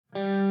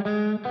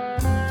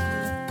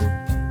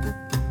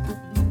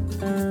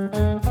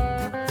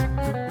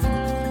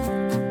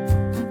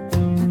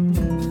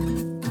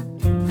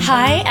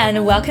Hi,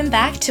 and welcome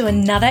back to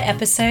another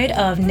episode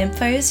of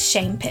Nympho's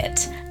Shame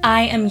Pit.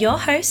 I am your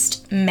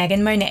host,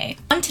 Megan Monet.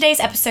 On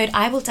today's episode,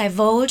 I will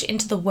divulge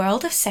into the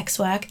world of sex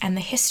work and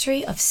the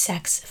history of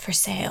sex for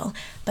sale.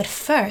 But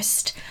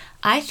first,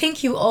 I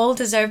think you all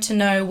deserve to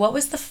know what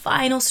was the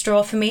final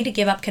straw for me to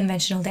give up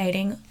conventional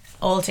dating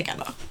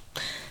altogether.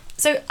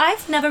 So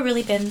I've never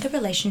really been the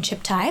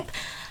relationship type.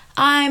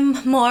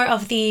 I'm more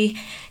of the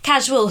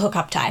casual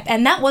hookup type,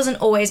 and that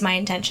wasn't always my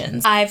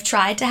intentions. I've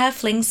tried to have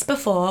flings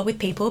before with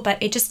people, but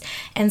it just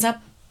ends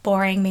up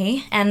boring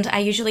me, and I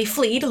usually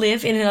flee to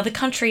live in another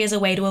country as a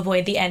way to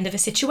avoid the end of a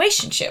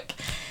situationship.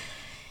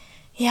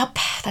 Yep,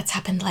 that's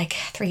happened like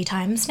 3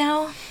 times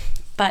now.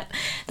 But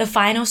the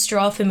final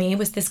straw for me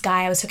was this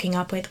guy I was hooking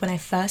up with when I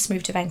first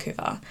moved to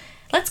Vancouver.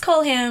 Let's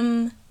call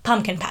him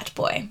Pumpkin Patch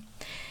Boy.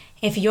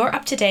 If you're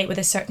up to date with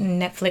a certain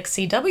Netflix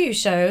CW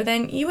show,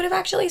 then you would have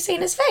actually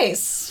seen his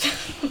face.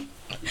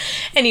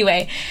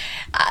 Anyway,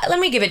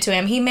 let me give it to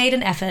him. He made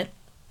an effort.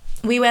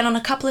 We went on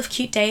a couple of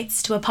cute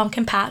dates to a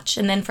pumpkin patch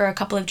and then for a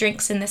couple of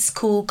drinks in this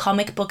cool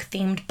comic book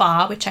themed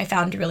bar, which I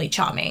found really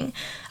charming.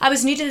 I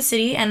was new to the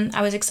city and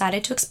I was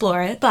excited to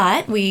explore it,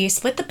 but we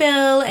split the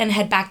bill and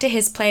head back to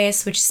his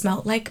place, which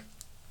smelled like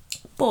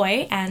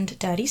boy and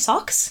dirty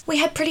socks. We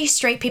had pretty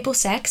straight people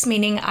sex,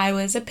 meaning I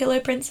was a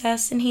pillow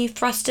princess and he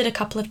thrusted a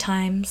couple of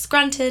times,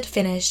 grunted,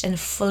 finished, and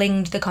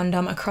flinged the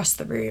condom across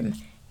the room,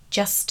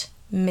 just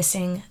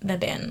missing the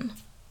bin.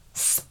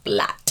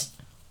 Splat.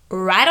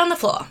 Right on the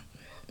floor.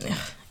 Ugh,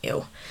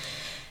 ew.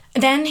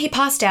 Then he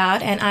passed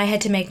out and I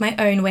had to make my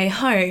own way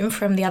home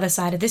from the other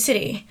side of the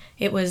city.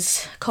 It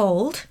was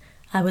cold,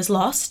 I was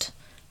lost,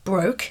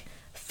 broke,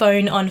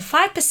 phone on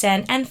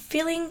 5% and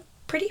feeling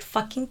pretty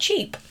fucking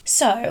cheap.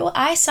 So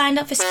I signed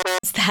up for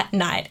that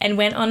night and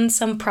went on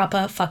some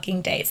proper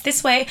fucking dates.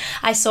 This way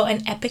I saw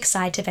an epic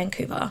side to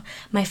Vancouver.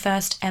 My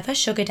first ever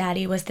sugar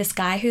daddy was this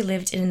guy who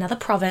lived in another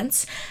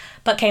province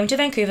but came to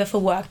Vancouver for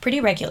work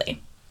pretty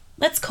regularly.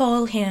 Let's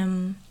call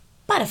him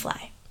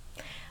Butterfly.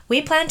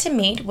 We planned to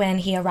meet when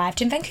he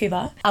arrived in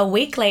Vancouver. A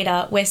week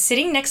later, we're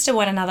sitting next to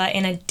one another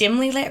in a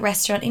dimly lit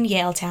restaurant in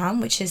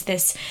Yaletown, which is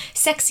this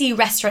sexy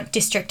restaurant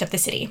district of the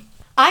city.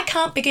 I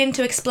can't begin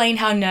to explain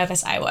how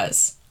nervous I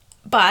was,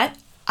 but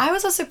I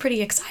was also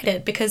pretty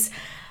excited because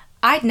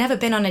I'd never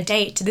been on a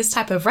date to this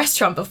type of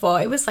restaurant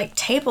before. It was like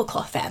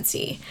tablecloth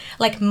fancy,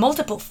 like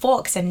multiple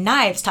forks and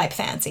knives type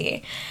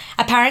fancy.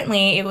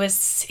 Apparently, it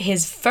was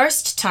his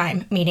first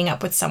time meeting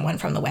up with someone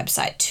from the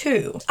website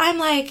too. I'm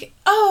like,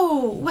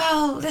 oh,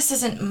 well, this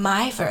isn't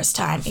my first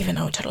time, even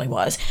though it totally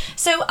was.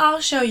 So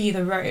I'll show you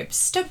the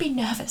ropes. Don't be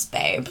nervous,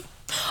 babe.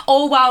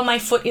 All while my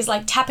foot is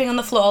like tapping on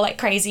the floor like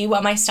crazy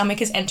while my stomach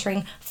is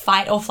entering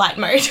fight or flight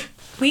mode.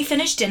 We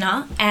finish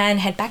dinner and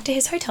head back to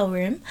his hotel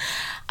room.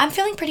 I'm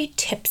feeling pretty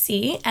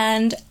tipsy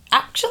and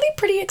actually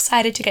pretty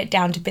excited to get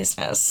down to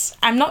business.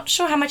 I'm not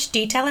sure how much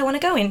detail I want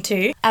to go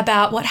into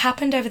about what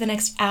happened over the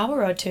next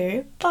hour or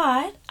two,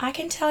 but I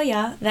can tell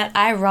ya that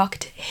I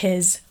rocked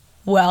his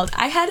world.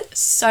 I had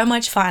so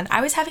much fun.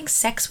 I was having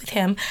sex with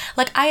him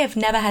like I have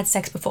never had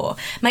sex before.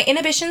 My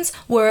inhibitions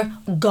were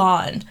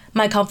gone.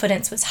 My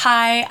confidence was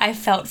high. I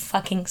felt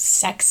fucking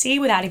sexy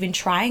without even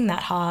trying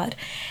that hard.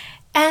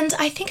 And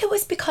I think it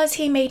was because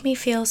he made me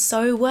feel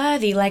so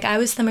worthy, like I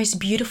was the most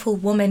beautiful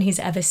woman he's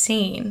ever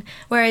seen.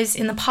 Whereas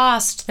in the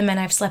past, the men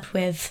I've slept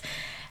with,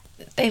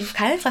 they've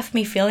kind of left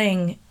me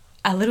feeling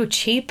a little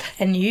cheap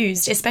and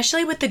used,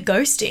 especially with the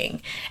ghosting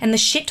and the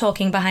shit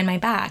talking behind my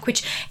back,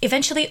 which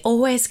eventually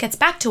always gets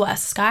back to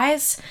us,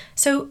 guys.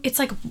 So it's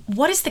like,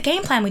 what is the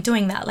game plan with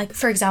doing that? Like,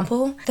 for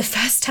example, the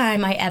first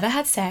time I ever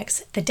had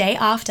sex, the day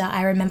after,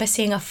 I remember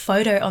seeing a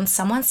photo on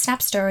someone's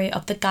Snap story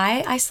of the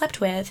guy I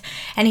slept with,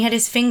 and he had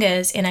his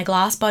fingers in a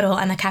glass bottle,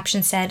 and the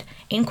caption said,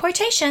 in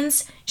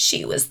quotations,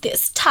 she was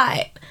this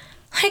tight.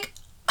 Like,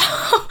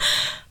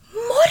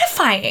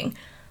 mortifying.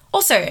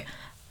 Also,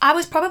 I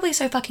was probably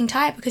so fucking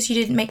tired because you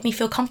didn't make me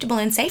feel comfortable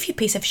and safe, you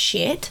piece of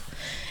shit.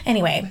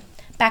 Anyway,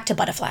 back to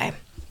Butterfly.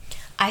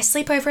 I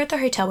sleep over at the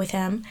hotel with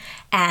him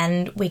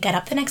and we get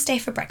up the next day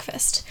for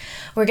breakfast.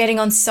 We're getting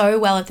on so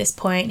well at this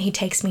point. He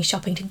takes me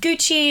shopping to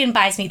Gucci and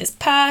buys me this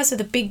purse with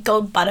a big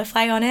gold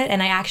butterfly on it,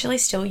 and I actually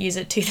still use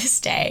it to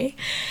this day.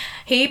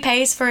 He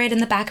pays for it in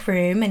the back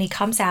room and he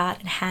comes out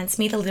and hands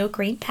me the little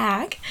green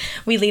bag.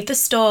 We leave the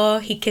store,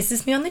 he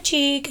kisses me on the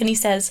cheek and he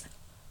says,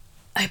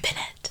 open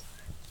it.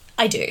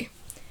 I do.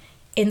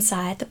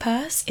 Inside the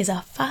purse is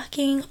a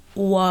fucking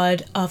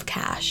wad of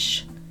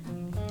cash.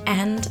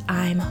 And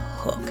I'm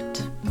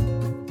hooked.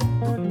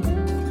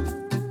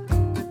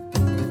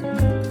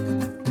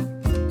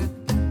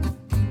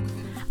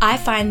 I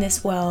find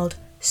this world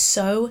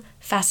so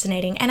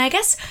fascinating, and I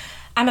guess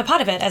I'm a part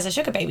of it as a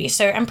sugar baby,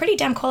 so I'm pretty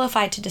damn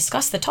qualified to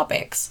discuss the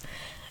topics.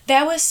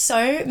 There were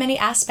so many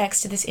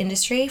aspects to this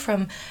industry,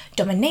 from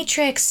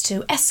dominatrix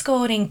to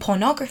escorting,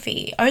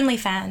 pornography,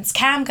 OnlyFans,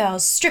 cam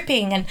girls,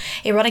 stripping and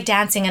erotic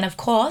dancing, and of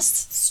course,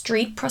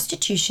 street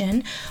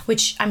prostitution,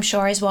 which I'm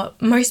sure is what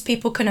most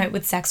people connote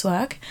with sex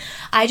work.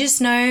 I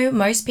just know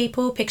most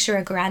people picture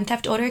a Grand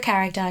Theft Auto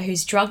character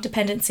whose drug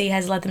dependency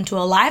has led them to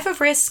a life of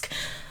risk,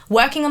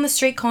 working on the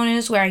street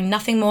corners wearing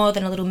nothing more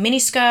than a little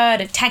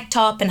miniskirt, a tank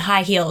top, and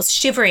high heels,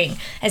 shivering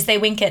as they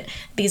wink at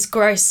these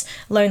gross,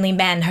 lonely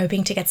men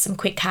hoping to get some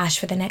quick cash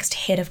for the next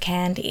hit of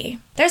candy.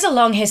 There's a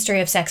long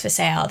history of sex for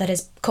sale that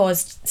has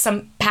caused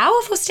some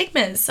powerful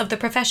stigmas of the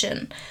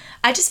profession.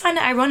 I just find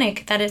it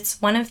ironic that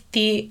it's one of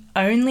the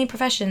only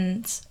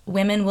professions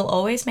women will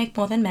always make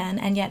more than men,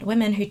 and yet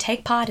women who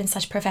take part in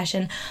such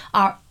profession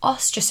are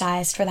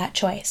ostracized for that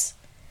choice.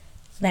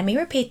 Let me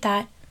repeat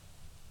that.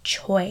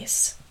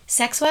 Choice.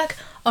 Sex work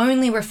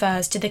only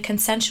refers to the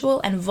consensual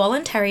and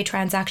voluntary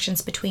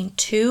transactions between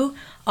two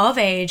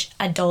of-age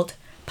adult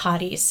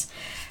parties.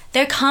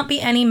 There can't be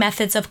any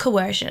methods of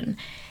coercion.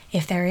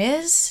 If there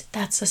is,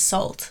 that's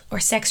assault or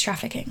sex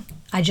trafficking.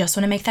 I just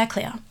want to make that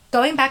clear.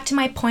 Going back to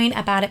my point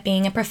about it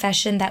being a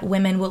profession that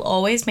women will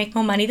always make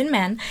more money than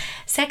men,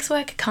 sex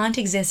work can't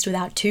exist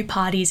without two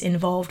parties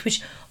involved,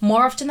 which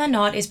more often than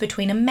not is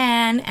between a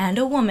man and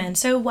a woman.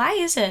 So why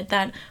is it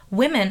that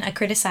women are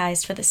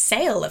criticized for the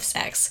sale of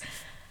sex,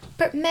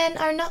 but men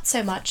are not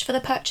so much for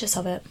the purchase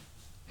of it?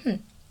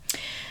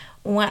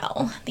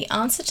 Well, the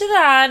answer to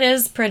that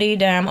is pretty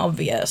damn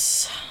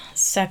obvious.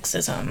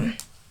 Sexism.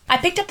 I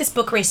picked up this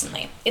book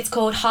recently. It's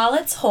called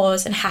Harlots,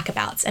 Whores and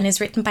Hackabouts and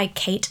is written by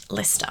Kate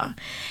Lister.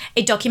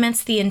 It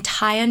documents the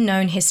entire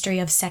known history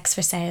of sex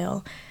for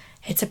sale.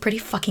 It's a pretty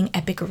fucking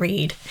epic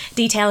read,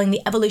 detailing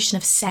the evolution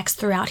of sex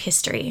throughout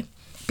history.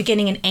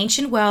 Beginning in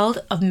ancient world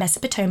of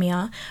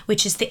Mesopotamia,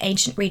 which is the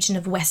ancient region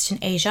of Western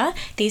Asia.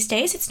 These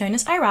days it's known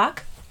as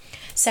Iraq.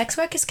 Sex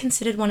work is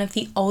considered one of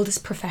the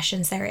oldest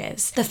professions there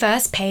is. The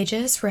first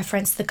pages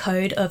reference the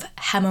Code of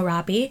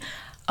Hammurabi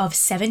of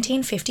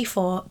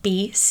 1754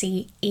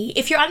 BCE.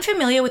 If you're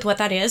unfamiliar with what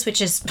that is,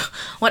 which is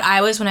what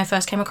I was when I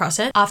first came across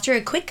it, after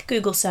a quick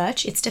Google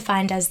search, it's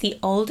defined as the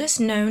oldest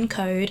known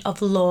code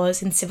of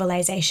laws in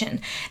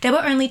civilization. There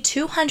were only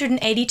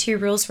 282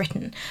 rules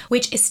written,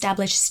 which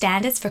established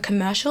standards for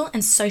commercial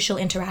and social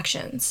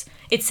interactions.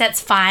 It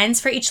sets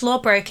fines for each law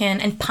broken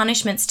and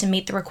punishments to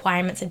meet the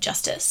requirements of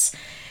justice.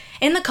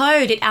 In the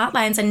code, it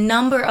outlines a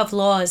number of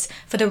laws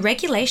for the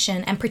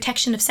regulation and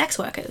protection of sex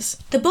workers.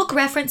 The book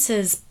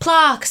references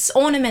plaques,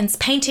 ornaments,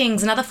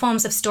 paintings, and other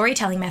forms of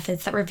storytelling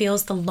methods that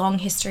reveals the long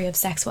history of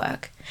sex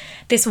work.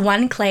 This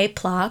one clay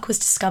plaque was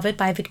discovered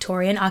by a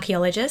Victorian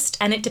archaeologist,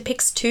 and it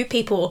depicts two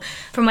people.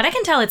 From what I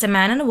can tell, it's a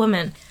man and a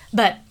woman.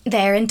 But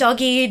they're in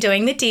doggy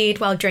doing the deed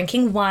while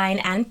drinking wine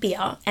and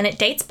beer, and it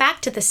dates back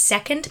to the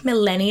 2nd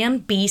millennium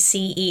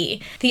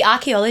BCE. The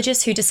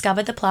archaeologists who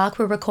discovered the plaque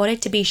were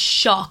recorded to be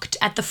shocked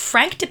at the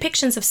frank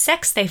depictions of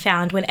sex they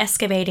found when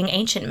excavating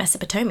ancient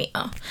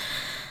Mesopotamia.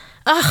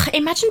 Ugh,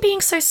 imagine being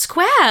so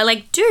square.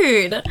 Like,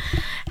 dude,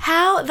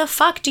 how the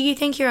fuck do you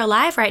think you're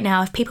alive right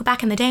now if people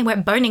back in the day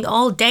weren't boning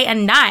all day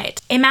and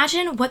night?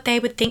 Imagine what they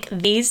would think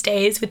these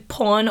days with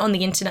porn on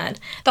the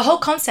internet. The whole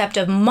concept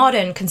of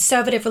modern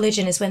conservative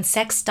religion is when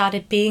sex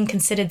started being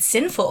considered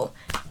sinful.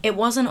 It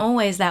wasn't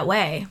always that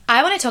way.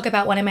 I want to talk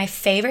about one of my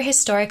favorite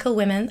historical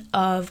women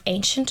of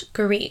ancient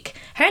Greek.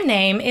 Her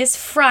name is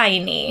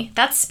Phryne.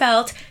 That's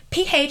spelled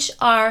Phryne,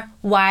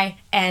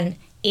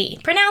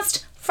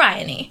 pronounced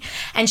Phryne,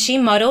 and she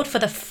modeled for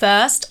the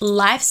first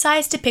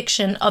life-size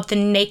depiction of the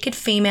naked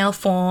female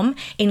form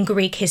in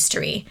Greek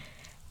history,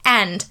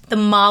 and the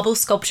marble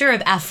sculpture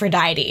of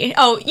Aphrodite.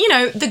 Oh, you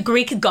know, the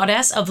Greek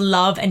goddess of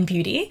love and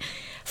beauty.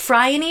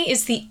 Phryne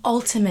is the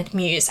ultimate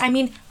muse. I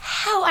mean,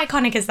 how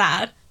iconic is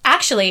that?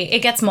 Actually,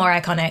 it gets more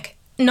iconic.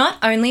 Not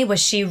only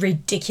was she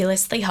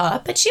ridiculously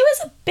hot, but she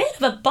was a bit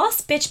of a boss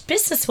bitch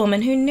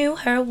businesswoman who knew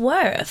her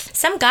worth.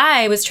 Some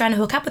guy was trying to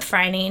hook up with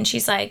Phryne, and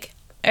she's like,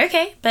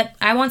 okay, but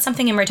I want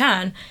something in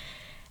return.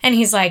 And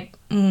he's like,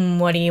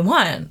 what do you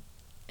want?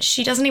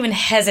 She doesn't even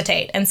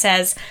hesitate and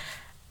says,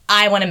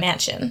 I want a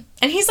mansion.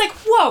 And he's like,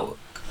 whoa,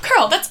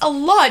 girl, that's a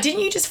lot. Didn't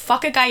you just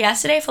fuck a guy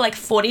yesterday for like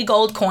 40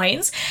 gold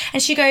coins?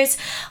 And she goes,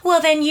 well,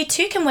 then you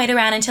too can wait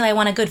around until I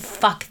want a good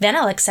fuck. Then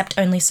I'll accept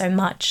only so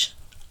much.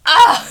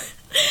 Ah!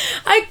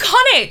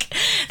 Iconic!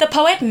 The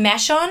poet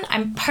Mashon,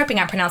 I'm hoping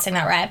I'm pronouncing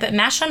that right, but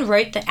Mashon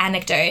wrote the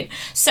anecdote.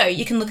 So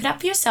you can look it up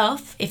for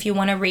yourself if you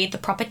want to read the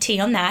proper tea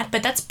on that,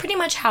 but that's pretty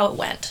much how it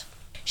went.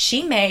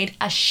 She made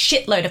a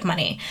shitload of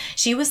money.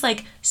 She was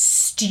like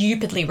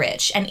stupidly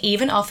rich and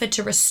even offered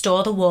to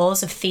restore the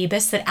walls of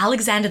Thebes that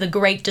Alexander the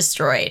Great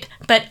destroyed,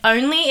 but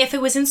only if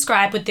it was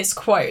inscribed with this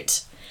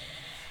quote.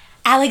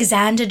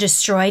 Alexander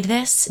destroyed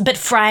this, but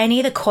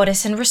Phryne the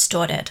courtesan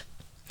restored it.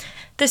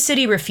 The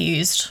city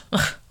refused.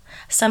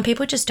 Some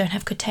people just don't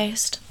have good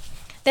taste.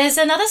 There's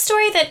another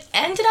story that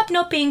ended up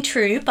not being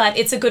true, but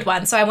it's a good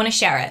one, so I want to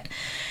share it.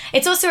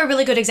 It's also a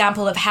really good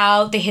example of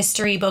how the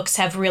history books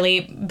have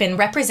really been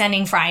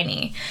representing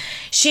Phryne.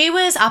 She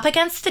was up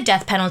against the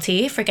death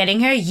penalty for getting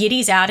her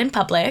yiddies out in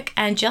public,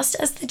 and just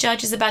as the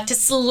judge is about to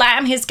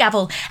slam his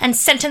gavel and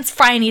sentence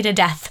Phryne to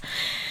death,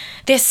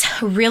 this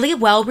really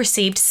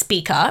well-received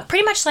speaker,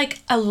 pretty much like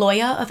a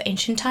lawyer of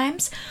ancient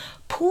times,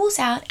 pulls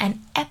out an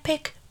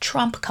epic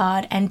trump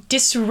card and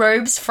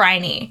disrobes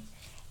Phryne.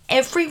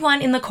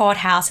 Everyone in the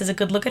courthouse has a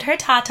good look at her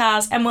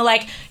tatas and we're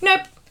like,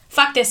 nope,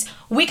 fuck this,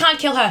 we can't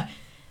kill her.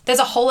 There's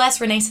a whole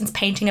ass Renaissance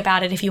painting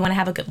about it if you want to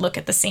have a good look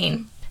at the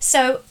scene.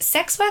 So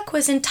sex work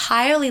was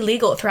entirely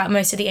legal throughout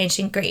most of the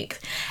ancient Greek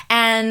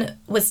and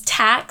was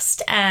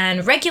taxed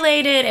and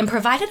regulated and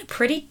provided a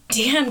pretty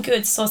damn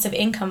good source of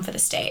income for the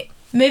state.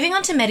 Moving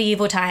on to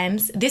medieval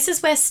times, this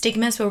is where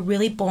stigmas were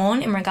really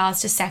born in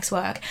regards to sex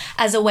work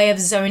as a way of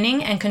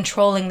zoning and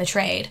controlling the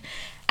trade.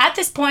 At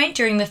this point,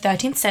 during the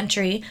 13th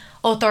century,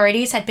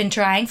 authorities had been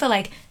trying for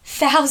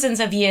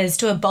thousands of years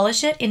to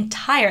abolish it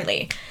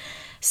entirely.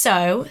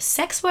 So,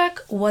 sex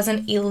work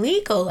wasn't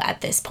illegal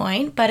at this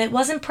point, but it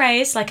wasn't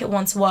praised like it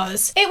once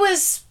was. It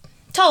was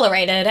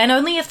tolerated, and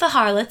only if the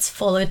harlots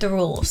followed the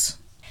rules.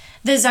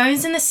 The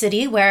zones in the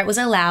city where it was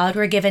allowed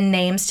were given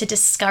names to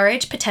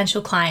discourage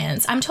potential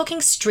clients. I'm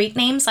talking street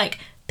names like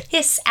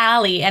Piss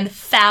Alley and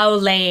Foul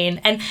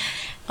Lane, and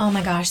oh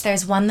my gosh,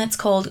 there's one that's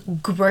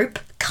called Grope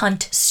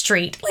Cunt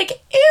Street.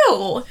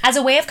 Ew! As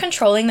a way of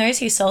controlling those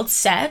who sold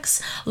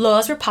sex,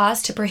 laws were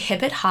passed to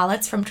prohibit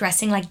harlots from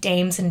dressing like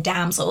dames and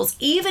damsels,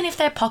 even if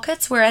their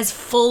pockets were as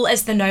full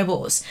as the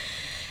nobles.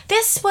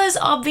 This was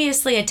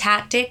obviously a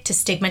tactic to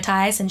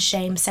stigmatize and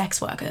shame sex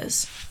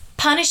workers.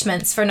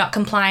 Punishments for not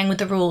complying with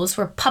the rules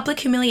were public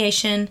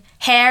humiliation,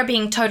 hair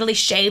being totally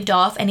shaved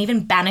off, and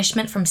even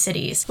banishment from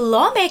cities.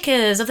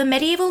 Lawmakers of the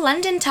medieval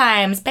London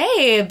times,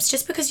 babes,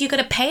 just because you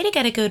gotta pay to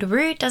get a good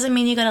root doesn't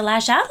mean you gotta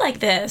lash out like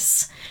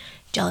this.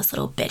 Jealous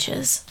little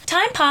bitches.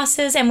 Time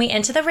passes and we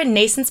enter the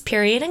Renaissance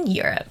period in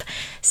Europe.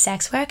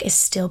 Sex work is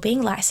still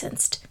being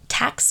licensed,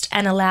 taxed,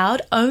 and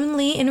allowed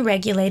only in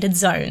regulated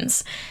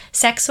zones.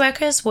 Sex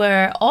workers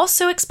were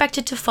also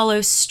expected to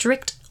follow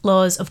strict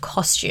laws of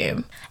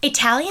costume.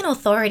 Italian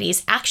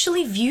authorities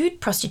actually viewed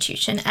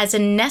prostitution as a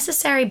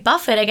necessary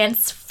buffer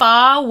against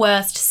far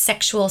worse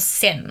sexual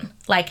sin,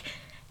 like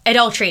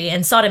adultery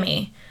and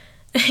sodomy.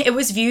 It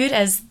was viewed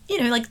as,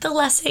 the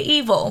lesser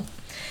evil.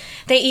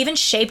 They even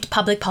shaped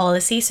public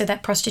policy so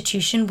that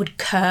prostitution would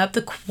curb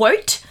the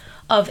quote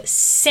of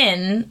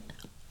sin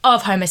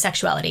of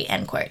homosexuality,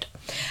 end quote.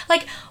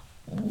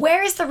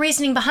 Where is the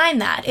reasoning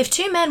behind that? If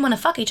two men want to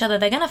fuck each other,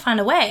 they're going to find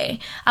a way.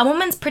 A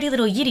woman's pretty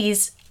little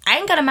yiddies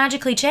ain't gonna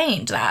magically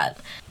change that.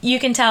 You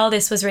can tell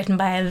this was written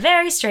by a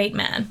very straight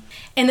man.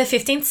 In the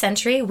 15th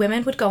century,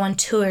 women would go on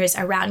tours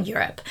around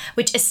Europe,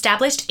 which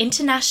established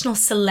international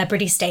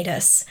celebrity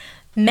status.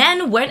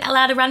 Men weren't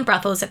allowed to run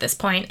brothels at this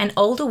point, and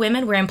older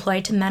women were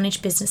employed to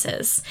manage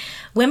businesses.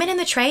 Women in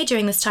the trade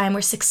during this time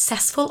were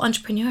successful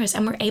entrepreneurs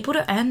and were able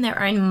to earn their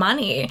own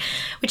money,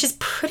 which is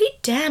pretty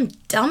damn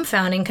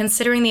dumbfounding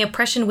considering the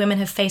oppression women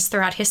have faced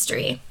throughout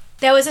history.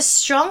 There was a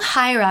strong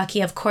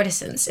hierarchy of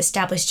courtesans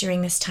established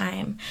during this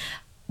time.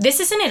 This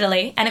is in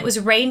Italy, and it was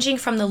ranging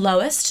from the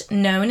lowest,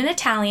 known in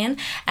Italian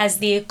as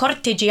the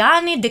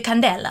cortigiani di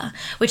candela,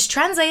 which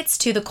translates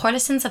to the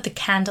courtesans of the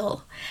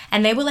candle,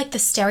 and they were like the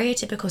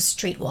stereotypical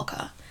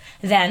streetwalker.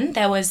 Then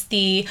there was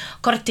the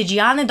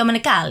cortigiani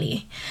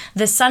domenicali,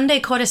 the Sunday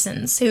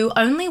courtesans who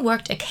only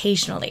worked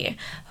occasionally,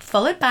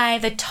 followed by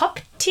the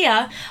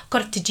top-tier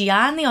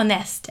cortigiani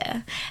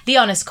oneste, the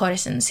honest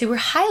courtesans who were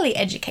highly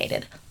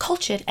educated,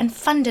 cultured, and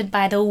funded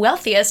by the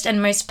wealthiest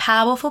and most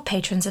powerful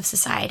patrons of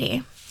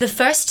society. The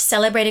first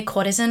celebrated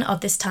courtesan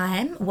of this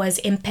time was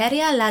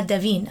Imperia la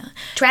Divina,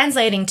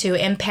 translating to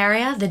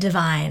Imperia the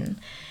Divine.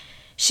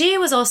 She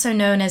was also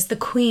known as the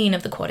Queen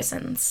of the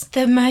Courtesans.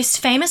 The most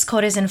famous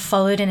courtesan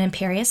followed in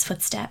Imperia's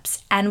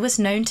footsteps and was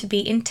known to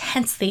be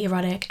intensely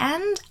erotic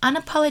and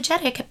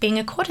unapologetic at being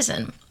a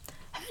courtesan.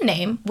 Her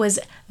name was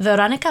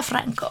Veronica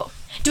Franco.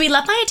 Do we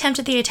love my attempt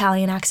at the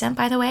Italian accent,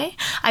 by the way?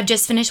 I've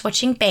just finished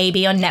watching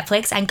Baby on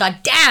Netflix, and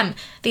goddamn,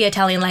 the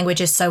Italian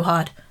language is so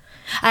hard.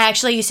 I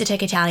actually used to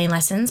take Italian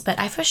lessons, but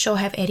I for sure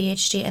have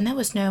ADHD, and there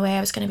was no way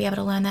I was going to be able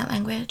to learn that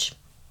language.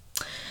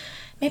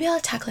 Maybe I'll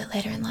tackle it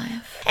later in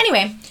life.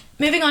 Anyway,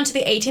 moving on to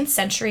the 18th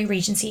century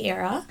Regency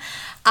era,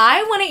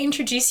 I want to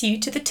introduce you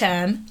to the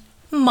term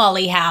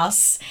Molly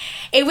House.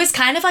 It was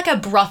kind of like a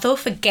brothel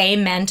for gay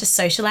men to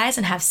socialize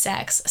and have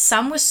sex.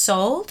 Some were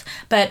sold,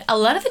 but a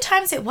lot of the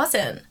times it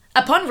wasn't.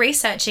 Upon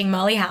researching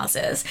Molly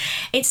houses,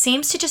 it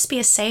seems to just be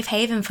a safe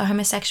haven for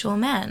homosexual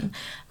men,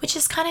 which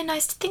is kind of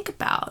nice to think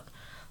about.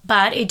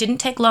 But it didn't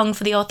take long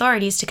for the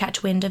authorities to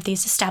catch wind of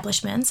these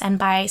establishments, and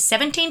by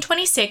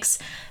 1726,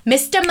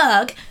 Mr.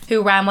 Mugg,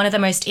 who ran one of the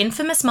most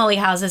infamous Molly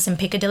houses in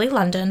Piccadilly,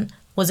 London,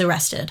 was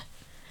arrested.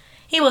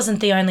 He wasn't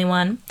the only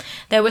one.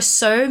 There were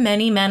so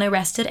many men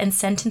arrested and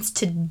sentenced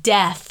to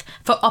death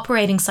for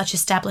operating such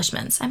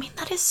establishments. I mean,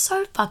 that is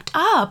so fucked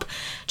up.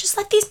 Just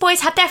let these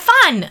boys have their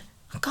fun.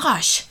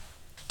 Gosh.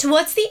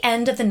 Towards the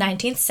end of the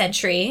 19th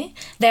century,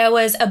 there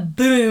was a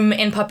boom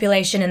in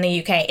population in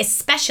the UK,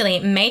 especially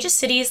major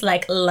cities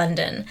like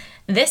London.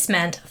 This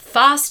meant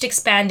fast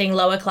expanding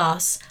lower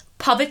class.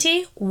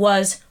 Poverty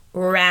was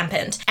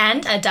rampant.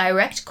 And a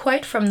direct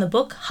quote from the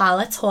book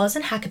Harlots, Whores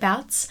and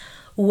Hackabouts,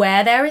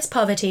 "Where there is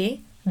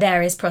poverty,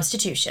 there is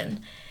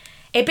prostitution."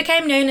 It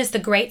became known as the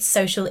Great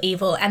Social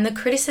Evil, and the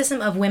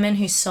criticism of women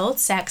who sold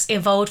sex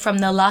evolved from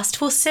the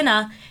lustful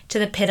sinner to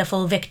the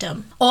pitiful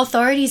victim.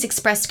 Authorities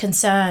expressed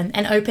concern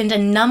and opened a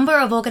number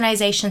of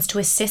organizations to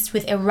assist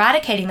with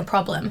eradicating the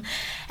problem,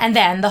 and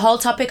then the whole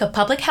topic of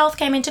public health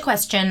came into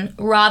question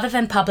rather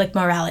than public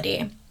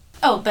morality.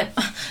 Oh, but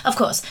of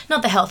course,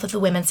 not the health of the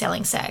women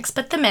selling sex,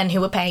 but the men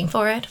who were paying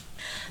for it.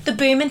 The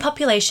boom in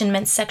population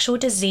meant sexual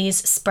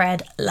disease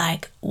spread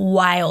like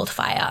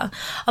wildfire.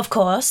 Of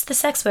course, the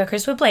sex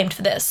workers were blamed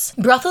for this.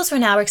 Brothels were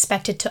now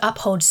expected to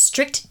uphold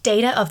strict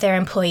data of their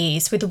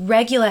employees with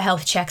regular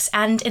health checks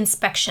and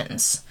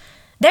inspections.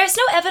 There's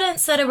no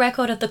evidence that a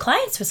record of the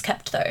clients was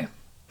kept, though.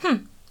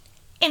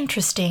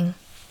 Interesting.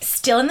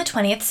 Still in the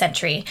 20th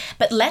century,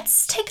 but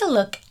let's take a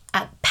look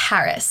at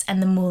Paris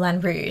and the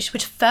Moulin Rouge,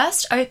 which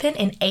first opened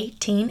in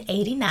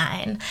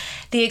 1889.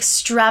 The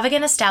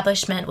extravagant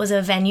establishment was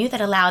a venue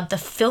that allowed the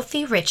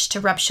filthy rich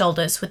to rub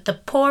shoulders with the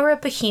poorer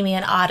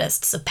bohemian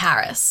artists of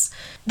Paris.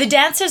 The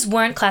dancers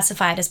weren't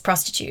classified as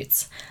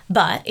prostitutes,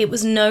 but it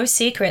was no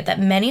secret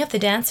that many of the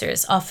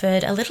dancers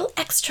offered a little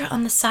extra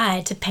on the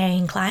side to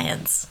paying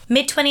clients.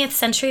 Mid-20th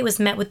century was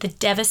met with the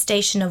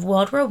devastation of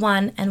World War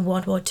I and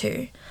World War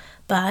II.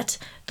 But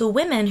the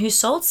women who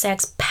sold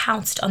sex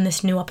pounced on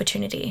this new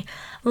opportunity.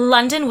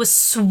 London was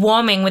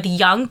swarming with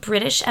young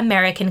British,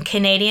 American,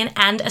 Canadian,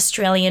 and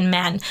Australian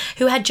men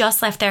who had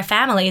just left their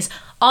families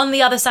on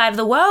the other side of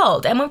the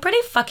world and were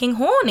pretty fucking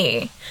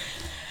horny.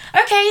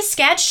 Okay,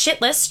 scared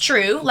shitless,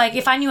 true. Like,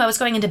 if I knew I was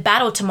going into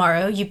battle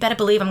tomorrow, you better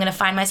believe I'm going to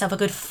find myself a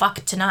good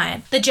fuck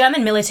tonight. The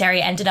German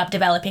military ended up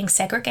developing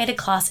segregated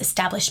class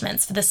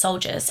establishments for the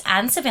soldiers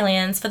and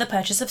civilians for the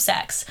purchase of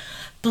sex.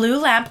 Blue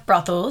lamp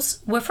brothels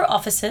were for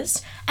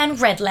officers,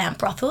 and red lamp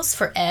brothels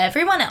for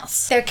everyone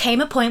else. There came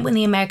a point when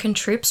the American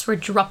troops were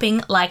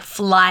dropping like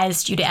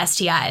flies due to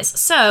STIs.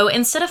 So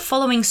instead of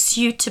following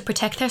suit to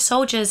protect their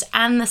soldiers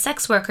and the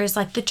sex workers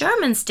like the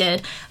Germans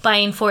did by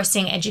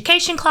enforcing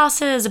education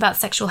classes about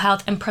sexual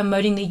health and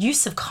promoting the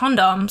use of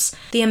condoms,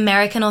 the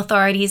American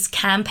authorities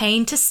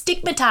campaigned to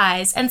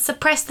stigmatize and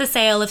suppress the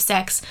sale of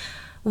sex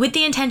with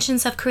the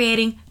intentions of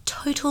creating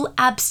total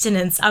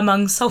abstinence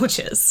among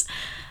soldiers.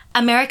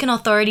 American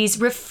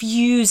authorities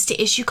refused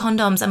to issue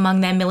condoms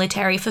among their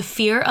military for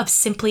fear of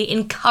simply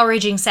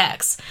encouraging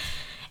sex.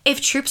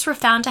 If troops were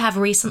found to have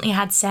recently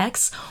had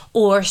sex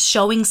or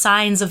showing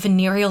signs of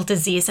venereal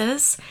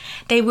diseases,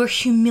 they were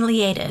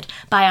humiliated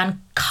by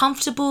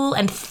uncomfortable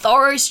and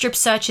thorough strip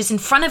searches in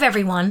front of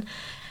everyone,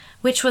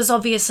 which was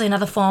obviously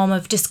another form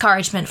of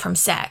discouragement from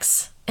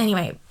sex.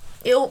 Anyway,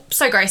 ew,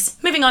 so gross.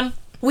 Moving on.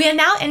 We are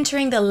now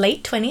entering the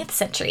late 20th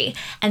century,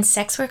 and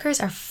sex workers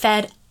are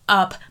fed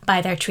up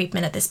by their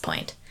treatment at this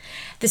point.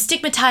 The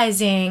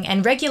stigmatizing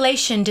and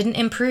regulation didn't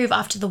improve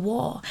after the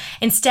war.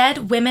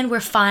 Instead, women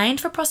were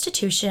fined for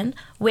prostitution,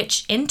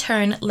 which in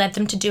turn led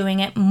them to doing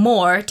it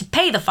more to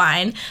pay the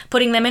fine,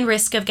 putting them in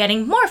risk of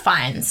getting more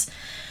fines.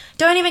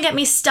 Don't even get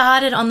me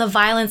started on the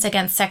violence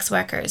against sex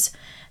workers.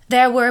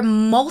 There were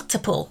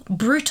multiple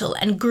brutal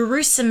and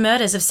gruesome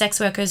murders of sex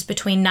workers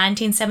between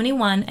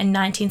 1971 and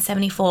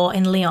 1974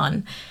 in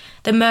Lyon.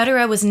 The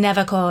murderer was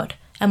never caught.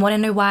 And want to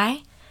know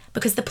why?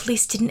 Because the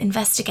police didn't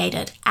investigate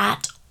it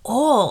at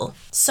all.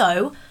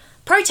 So,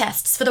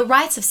 protests for the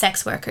rights of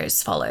sex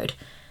workers followed.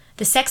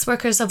 The sex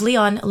workers of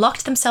Lyon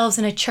locked themselves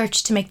in a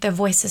church to make their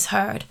voices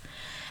heard.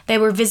 They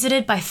were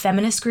visited by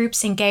feminist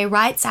groups and gay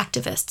rights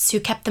activists who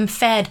kept them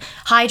fed,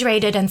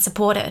 hydrated, and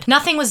supported.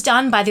 Nothing was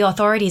done by the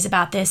authorities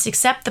about this,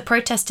 except the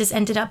protesters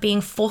ended up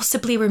being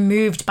forcibly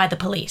removed by the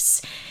police.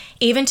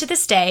 Even to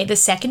this day, the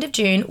 2nd of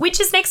June,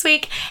 which is next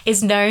week,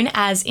 is known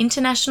as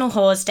International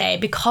Whores Day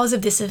because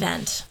of this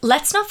event.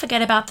 Let's not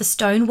forget about the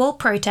Stonewall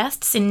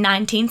protests in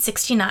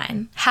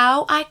 1969.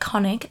 How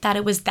iconic that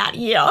it was that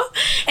year.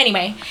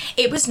 Anyway,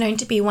 it was known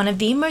to be one of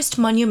the most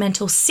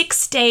monumental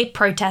 6-day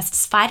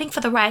protests fighting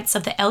for the rights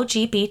of the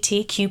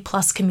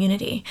LGBTQ+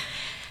 community.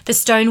 The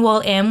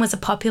Stonewall Inn was a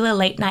popular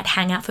late-night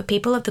hangout for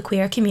people of the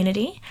queer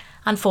community.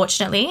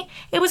 Unfortunately,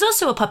 it was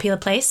also a popular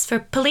place for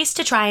police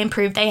to try and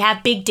prove they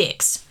have big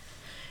dicks.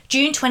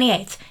 June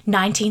 28th,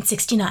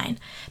 1969,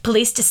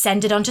 police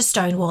descended onto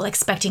Stonewall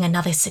expecting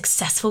another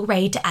successful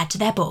raid to add to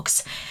their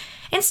books.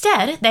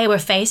 Instead, they were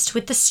faced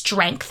with the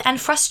strength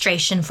and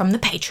frustration from the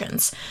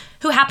patrons,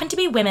 who happened to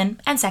be women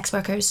and sex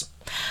workers.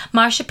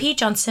 Marsha P.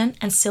 Johnson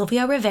and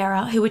Sylvia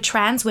Rivera, who were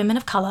trans women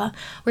of color,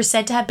 were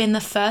said to have been the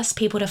first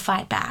people to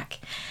fight back.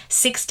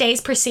 6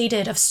 days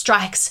proceeded of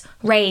strikes,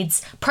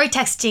 raids,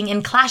 protesting,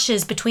 and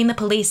clashes between the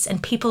police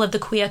and people of the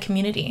queer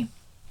community.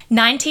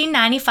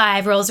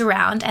 1995 rolls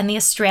around and the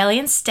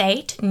Australian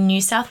state,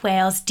 New South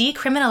Wales,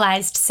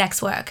 decriminalised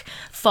sex work,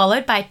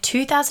 followed by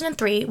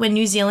 2003 when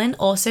New Zealand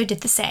also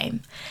did the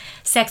same.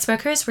 Sex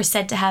workers were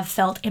said to have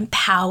felt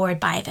empowered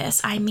by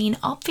this. I mean,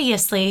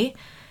 obviously,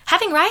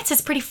 having rights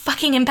is pretty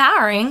fucking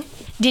empowering.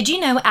 Did you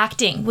know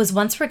acting was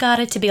once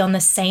regarded to be on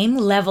the same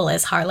level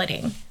as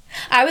harloting?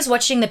 I was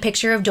watching The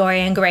Picture of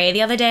Dorian Gray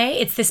the other day.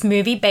 It's this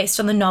movie based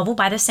on the novel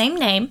by the same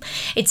name.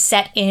 It's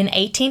set in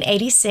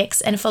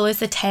 1886 and follows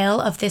the tale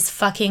of this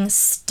fucking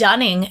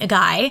stunning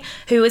guy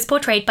who is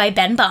portrayed by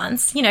Ben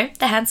Barnes, you know,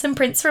 the handsome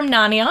prince from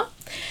Narnia.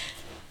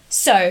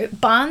 So,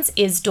 Barnes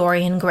is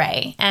Dorian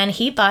Gray, and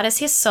he barters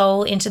his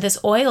soul into this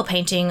oil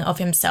painting of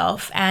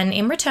himself, and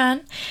in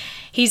return,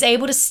 he's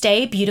able to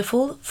stay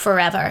beautiful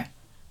forever.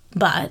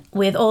 But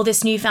with all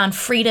this newfound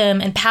freedom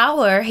and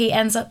power, he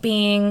ends up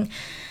being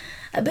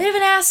a bit of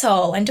an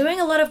asshole and doing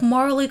a lot of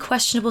morally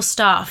questionable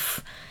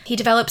stuff. He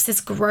develops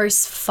this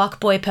gross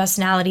fuckboy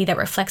personality that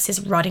reflects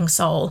his rotting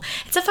soul.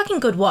 It's a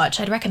fucking good watch.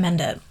 I'd recommend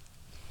it.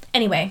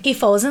 Anyway, he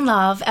falls in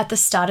love at the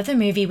start of the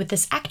movie with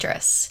this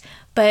actress,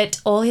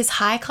 but all his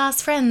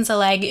high-class friends are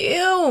like,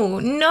 ew,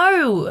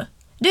 no.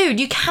 Dude,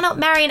 you cannot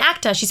marry an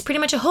actor. She's pretty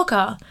much a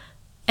hooker.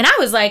 And I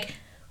was like,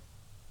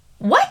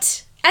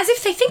 what? As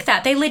if they think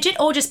that. They legit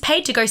all just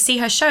paid to go see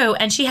her show,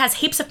 and she has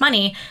heaps of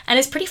money and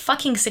is pretty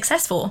fucking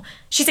successful.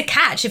 She's a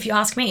catch, if you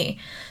ask me.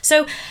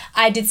 So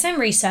I did some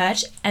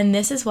research, and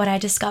this is what I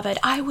discovered.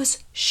 I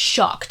was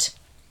shocked.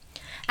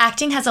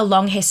 Acting has a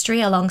long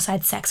history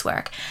alongside sex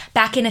work.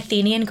 Back in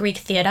Athenian Greek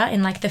theatre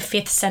in like the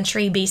 5th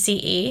century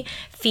BCE,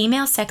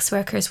 female sex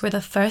workers were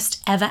the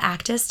first ever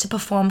actors to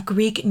perform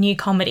Greek new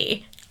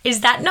comedy.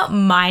 Is that not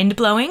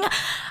mind-blowing?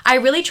 I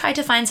really tried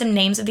to find some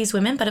names of these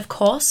women, but of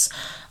course,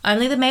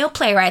 only the male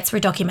playwrights were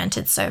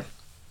documented, so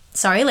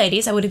sorry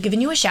ladies, I would have given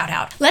you a shout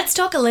out. Let's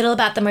talk a little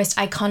about the most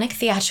iconic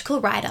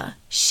theatrical writer,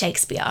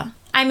 Shakespeare.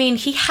 I mean,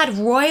 he had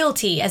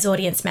royalty as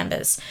audience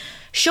members.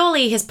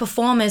 Surely his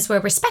performers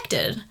were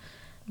respected.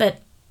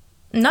 But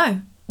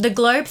no, the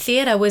Globe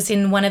Theatre was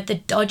in one of the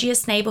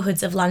dodgiest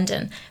neighbourhoods of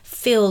London,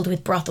 filled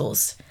with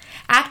brothels.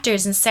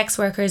 Actors and sex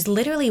workers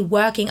literally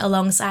working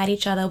alongside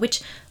each other,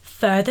 which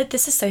furthered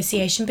this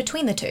association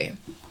between the two.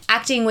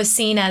 Acting was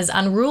seen as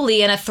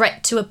unruly and a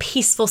threat to a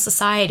peaceful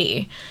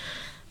society.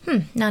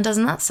 Now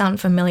doesn't that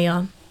sound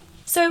familiar?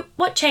 So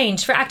what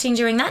changed for acting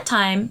during that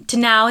time to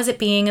now as it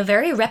being a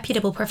very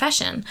reputable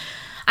profession?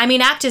 I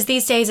mean, actors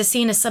these days are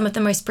seen as some of the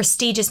most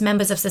prestigious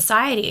members of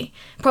society,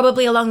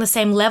 probably along the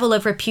same level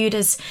of repute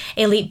as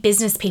elite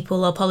business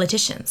people or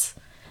politicians.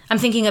 I'm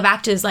thinking of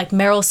actors like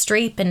Meryl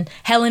Streep and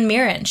Helen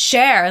Mirren,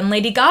 Cher and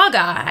Lady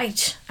Gaga.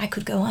 I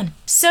could go on.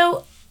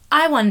 So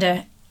I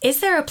wonder,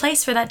 is there a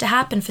place for that to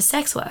happen for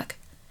sex work?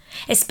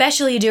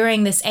 Especially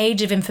during this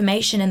age of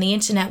information and the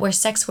internet where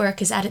sex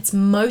work is at its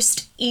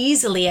most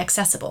easily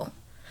accessible.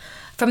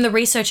 From the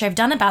research I've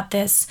done about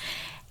this,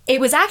 it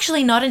was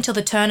actually not until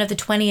the turn of the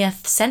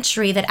 20th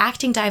century that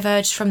acting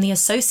diverged from the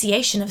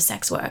association of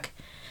sex work.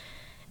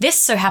 This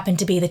so happened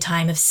to be the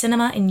time of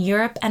cinema in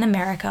Europe and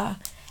America,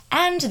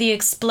 and the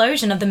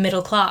explosion of the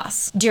middle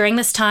class. During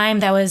this time,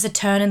 there was a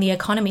turn in the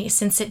economy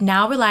since it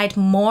now relied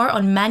more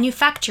on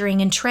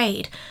manufacturing and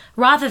trade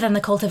rather than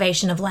the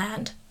cultivation of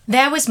land.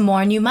 There was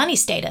more new money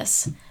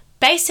status.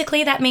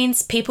 Basically, that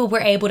means people were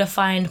able to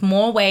find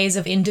more ways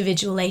of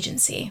individual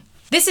agency.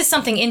 This is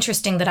something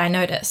interesting that I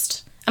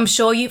noticed. I'm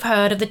sure you've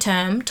heard of the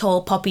term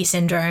tall poppy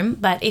syndrome,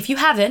 but if you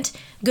haven't,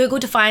 Google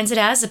defines it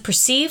as a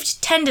perceived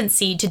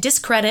tendency to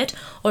discredit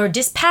or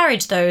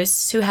disparage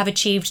those who have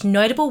achieved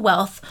notable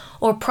wealth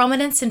or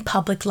prominence in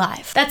public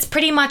life. That's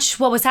pretty much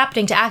what was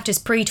happening to actors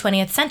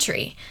pre-20th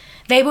century.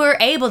 They were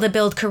able to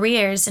build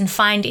careers and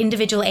find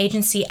individual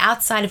agency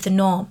outside of the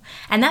norm,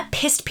 and that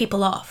pissed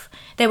people off.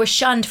 They were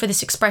shunned for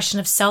this expression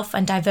of self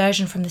and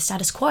diversion from the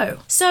status quo.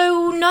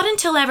 So not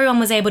until everyone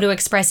was able to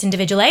express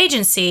individual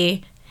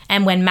agency,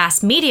 and when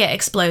mass media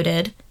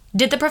exploded,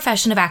 did the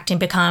profession of acting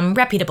become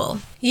reputable.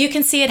 You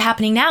can see it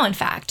happening now, in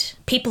fact.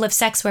 People of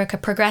sex work are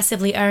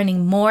progressively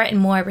earning more and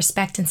more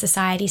respect in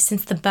society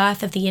since the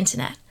birth of the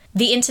internet.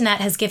 The internet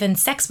has given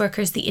sex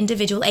workers the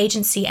individual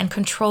agency and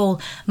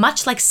control,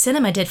 much like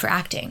cinema did for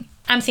acting.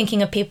 I'm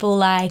thinking of people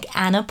like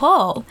Anna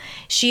Paul.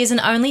 She is an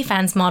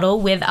OnlyFans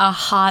model with a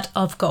heart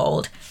of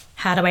gold.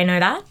 How do I know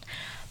that?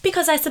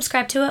 Because I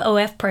subscribe to her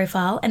OF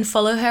profile and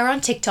follow her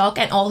on TikTok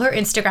and all her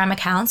Instagram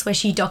accounts where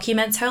she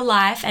documents her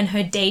life and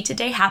her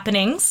day-to-day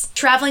happenings,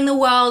 traveling the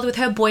world with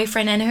her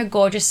boyfriend and her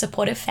gorgeous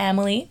supportive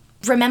family.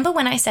 Remember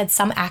when I said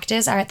some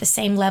actors are at the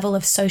same level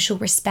of social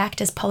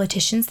respect as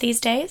politicians these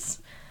days?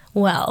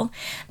 Well,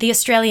 the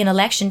Australian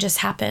election just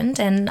happened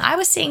and I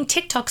was seeing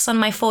TikToks on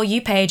my For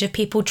You page of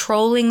people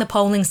trolling the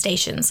polling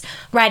stations,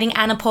 writing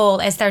Anna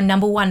Paul as their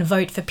 #1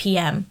 vote for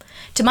PM.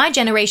 To my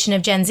generation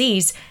of Gen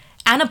Zs,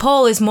 Anna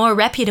Paul is more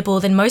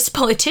reputable than most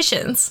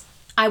politicians.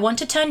 I want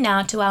to turn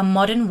now to our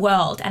modern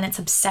world and its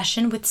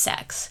obsession with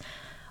sex.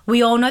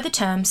 We all know the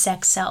term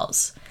sex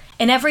sells.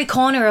 In every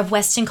corner of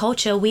Western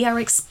culture, we are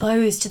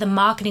exposed to the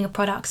marketing of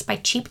products by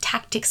cheap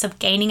tactics of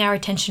gaining our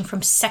attention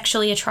from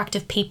sexually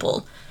attractive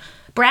people.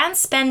 Brands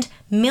spend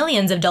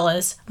millions of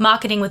dollars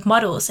marketing with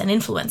models and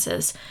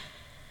influencers.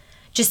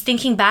 Just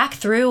thinking back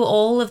through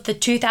all of the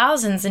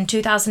 2000s and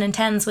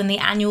 2010s when the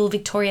annual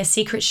Victoria's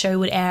Secret show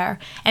would air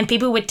and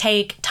people would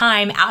take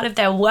time out of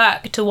their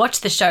work to watch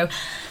the show,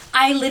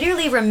 I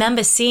literally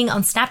remember seeing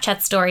on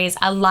Snapchat stories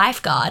a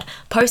lifeguard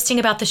posting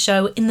about the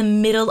show in the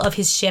middle of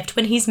his shift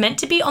when he's meant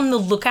to be on the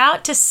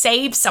lookout to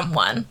save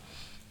someone.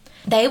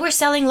 They were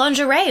selling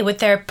lingerie with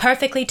their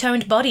perfectly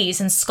toned bodies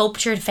and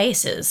sculptured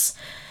faces.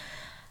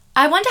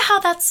 I wonder how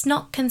that's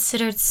not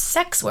considered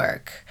sex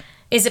work.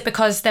 Is it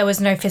because there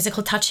was no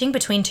physical touching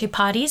between two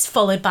parties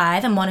followed by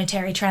the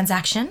monetary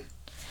transaction?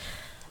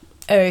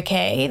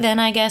 Okay, then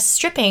I guess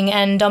stripping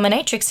and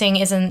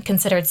dominatrixing isn't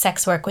considered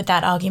sex work with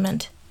that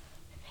argument.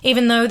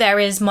 Even though there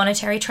is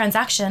monetary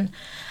transaction,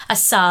 a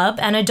sub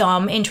and a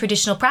dom in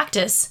traditional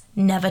practice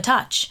never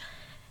touch.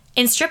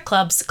 In strip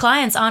clubs,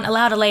 clients aren't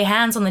allowed to lay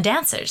hands on the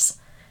dancers.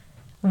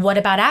 What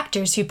about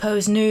actors who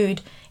pose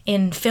nude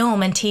in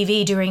film and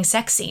TV during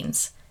sex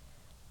scenes?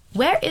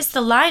 Where is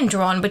the line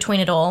drawn between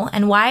it all,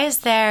 and why is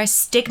there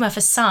stigma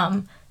for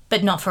some,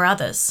 but not for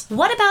others?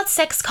 What about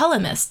sex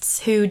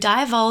columnists who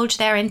divulge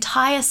their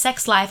entire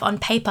sex life on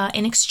paper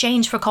in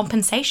exchange for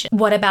compensation?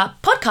 What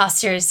about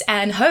podcasters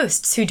and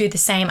hosts who do the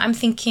same? I'm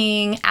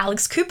thinking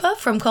Alex Cooper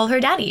from Call Her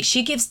Daddy.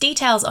 She gives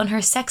details on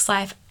her sex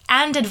life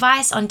and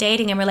advice on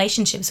dating and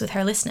relationships with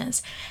her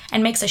listeners,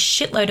 and makes a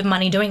shitload of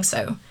money doing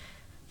so.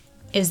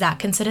 Is that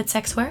considered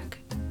sex work?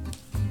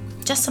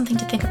 Just something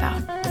to think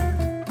about.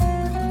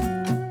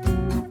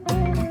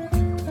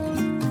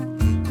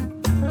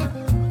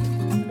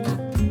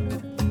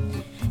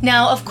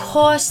 Now, of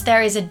course,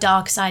 there is a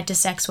dark side to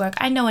sex work.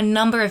 I know a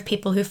number of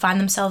people who find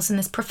themselves in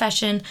this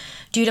profession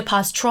due to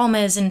past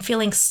traumas and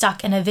feeling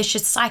stuck in a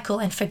vicious cycle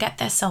and forget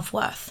their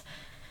self-worth.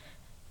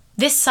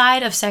 This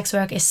side of sex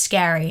work is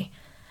scary,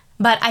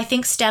 but I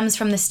think stems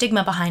from the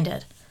stigma behind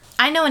it.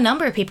 I know a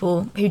number of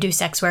people who do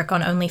sex work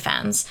on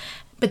OnlyFans,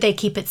 but they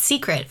keep it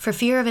secret for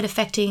fear of it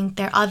affecting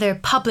their other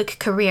public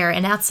career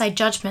and outside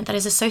judgment that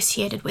is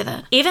associated with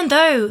it. Even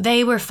though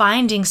they were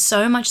finding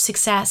so much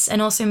success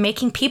and also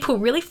making people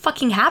really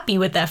fucking happy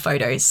with their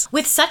photos.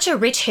 With such a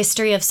rich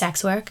history of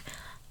sex work,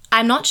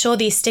 I'm not sure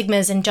these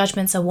stigmas and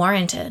judgments are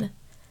warranted.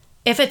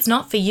 If it's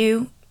not for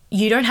you,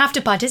 you don't have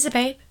to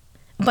participate.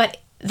 But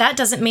that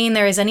doesn't mean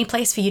there is any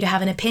place for you to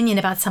have an opinion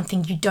about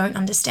something you don't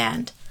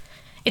understand.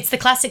 It's the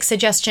classic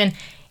suggestion,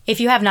 if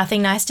you have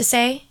nothing nice to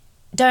say,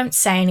 don't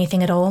say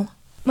anything at all.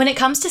 When it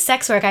comes to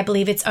sex work, I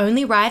believe it's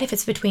only right if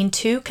it's between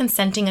two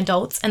consenting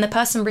adults and the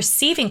person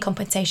receiving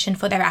compensation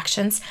for their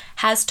actions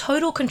has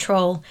total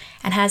control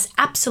and has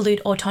absolute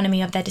autonomy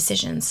of their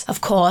decisions.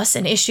 Of course,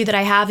 an issue that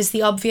I have is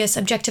the obvious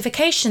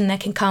objectification that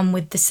can come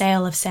with the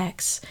sale of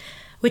sex,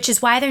 which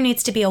is why there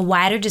needs to be a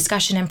wider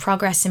discussion and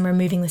progress in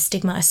removing the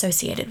stigma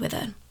associated with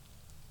it.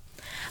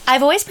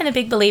 I've always been a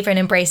big believer in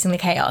embracing the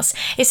chaos.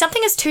 If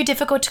something is too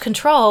difficult to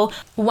control,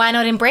 why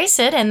not embrace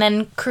it and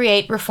then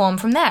create reform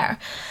from there?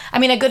 I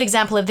mean, a good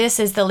example of this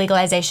is the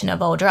legalization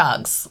of all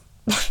drugs.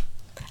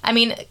 I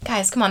mean,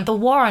 guys, come on, the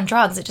war on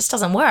drugs, it just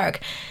doesn't work.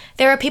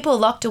 There are people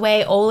locked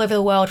away all over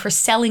the world for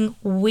selling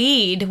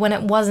weed when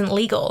it wasn't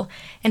legal,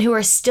 and who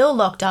are still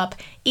locked up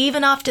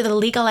even after the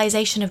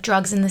legalization of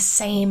drugs in the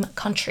same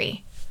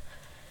country.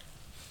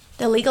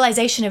 The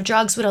legalization of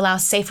drugs would allow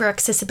safer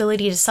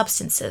accessibility to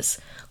substances,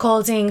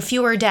 causing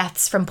fewer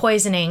deaths from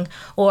poisoning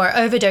or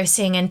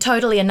overdosing and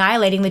totally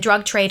annihilating the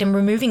drug trade and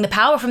removing the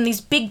power from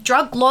these big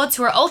drug lords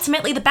who are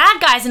ultimately the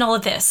bad guys in all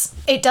of this.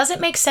 It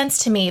doesn't make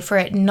sense to me for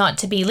it not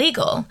to be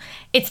legal.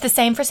 It's the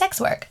same for sex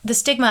work. The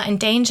stigma and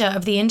danger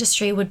of the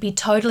industry would be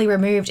totally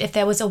removed if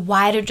there was a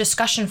wider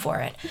discussion for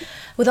it.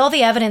 With all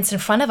the evidence in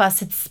front of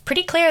us, it's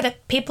pretty clear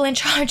that people in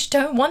charge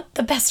don't want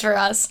the best for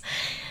us.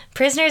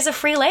 Prisoners are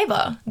free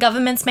labor.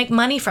 Governments make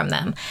money from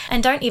them.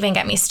 And don't even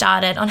get me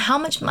started on how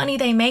much money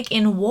they make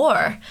in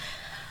war.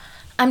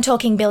 I'm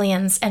talking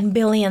billions and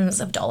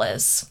billions of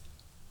dollars.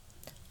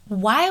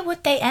 Why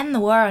would they end the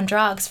war on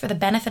drugs for the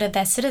benefit of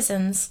their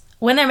citizens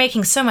when they're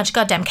making so much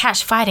goddamn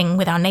cash fighting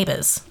with our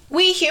neighbors?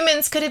 We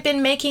humans could have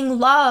been making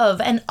love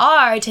and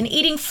art and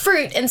eating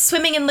fruit and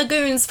swimming in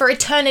lagoons for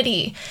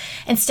eternity.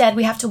 Instead,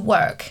 we have to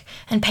work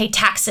and pay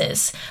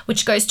taxes,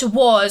 which goes to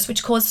wars,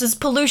 which causes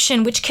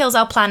pollution, which kills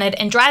our planet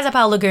and dries up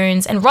our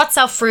lagoons and rots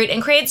our fruit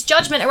and creates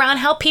judgment around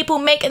how people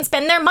make and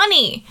spend their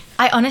money.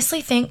 I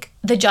honestly think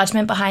the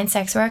judgment behind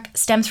sex work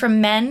stems from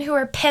men who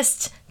are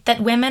pissed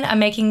that women are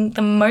making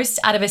the most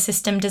out of a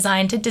system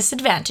designed to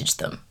disadvantage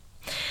them.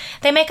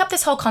 They make up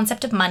this whole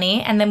concept of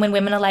money, and then when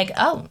women are like,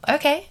 oh,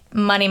 okay,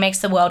 money makes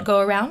the world go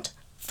around,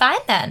 fine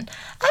then.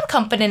 I'm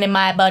confident in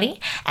my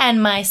body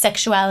and my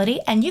sexuality,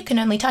 and you can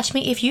only touch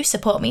me if you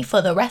support me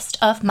for the rest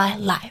of my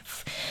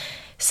life.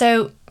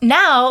 So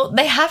now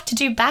they have to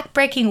do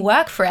backbreaking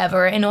work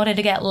forever in order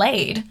to get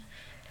laid.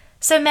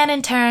 So men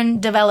in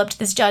turn developed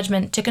this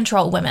judgment to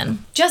control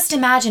women. Just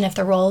imagine if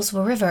the roles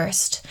were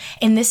reversed.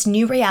 In this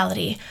new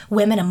reality,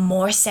 women are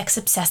more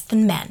sex-obsessed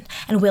than men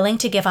and willing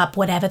to give up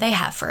whatever they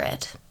have for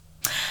it.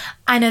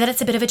 I know that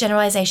it's a bit of a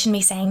generalization,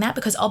 me saying that,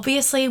 because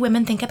obviously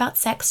women think about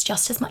sex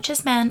just as much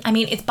as men. I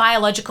mean, it's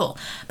biological,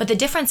 but the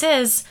difference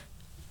is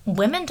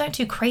women don't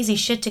do crazy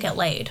shit to get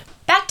laid.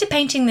 Back to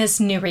painting this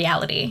new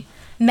reality.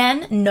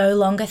 Men no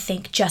longer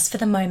think just for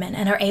the moment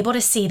and are able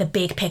to see the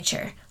big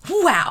picture.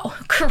 Wow,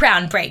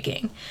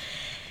 groundbreaking.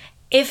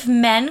 If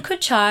men could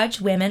charge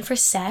women for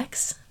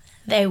sex,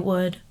 they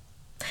would.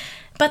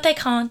 But they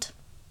can't,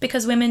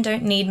 because women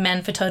don't need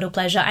men for total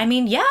pleasure. I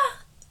mean, yeah,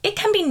 it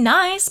can be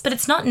nice, but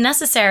it's not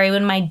necessary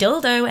when my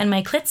dildo and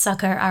my clit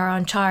sucker are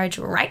on charge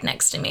right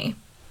next to me.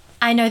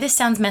 I know this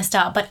sounds messed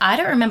up, but I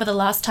don't remember the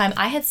last time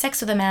I had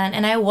sex with a man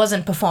and I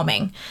wasn't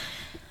performing.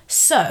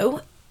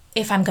 So,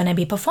 if I'm gonna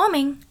be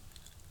performing,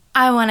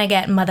 I wanna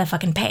get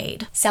motherfucking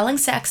paid. Selling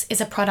sex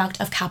is a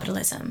product of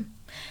capitalism.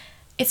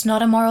 It's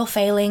not a moral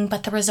failing,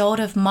 but the result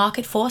of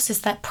market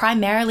forces that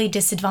primarily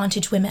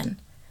disadvantage women.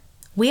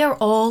 We are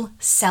all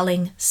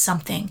selling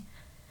something.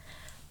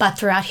 But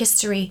throughout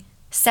history,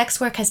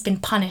 sex work has been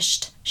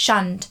punished,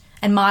 shunned,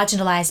 and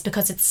marginalized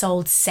because it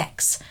sold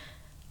sex,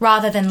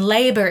 rather than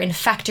labor in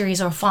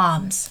factories or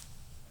farms.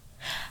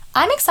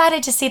 I'm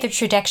excited to see the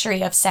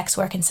trajectory of sex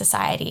work in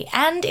society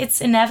and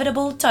its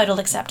inevitable total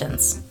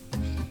acceptance.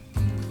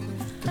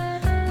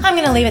 I'm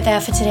gonna leave it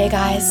there for today,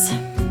 guys.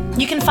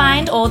 You can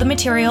find all the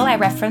material I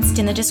referenced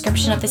in the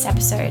description of this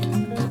episode.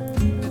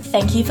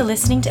 Thank you for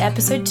listening to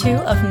episode 2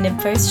 of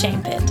Nymphos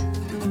Shame Pit.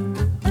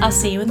 I'll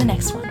see you in the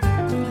next one.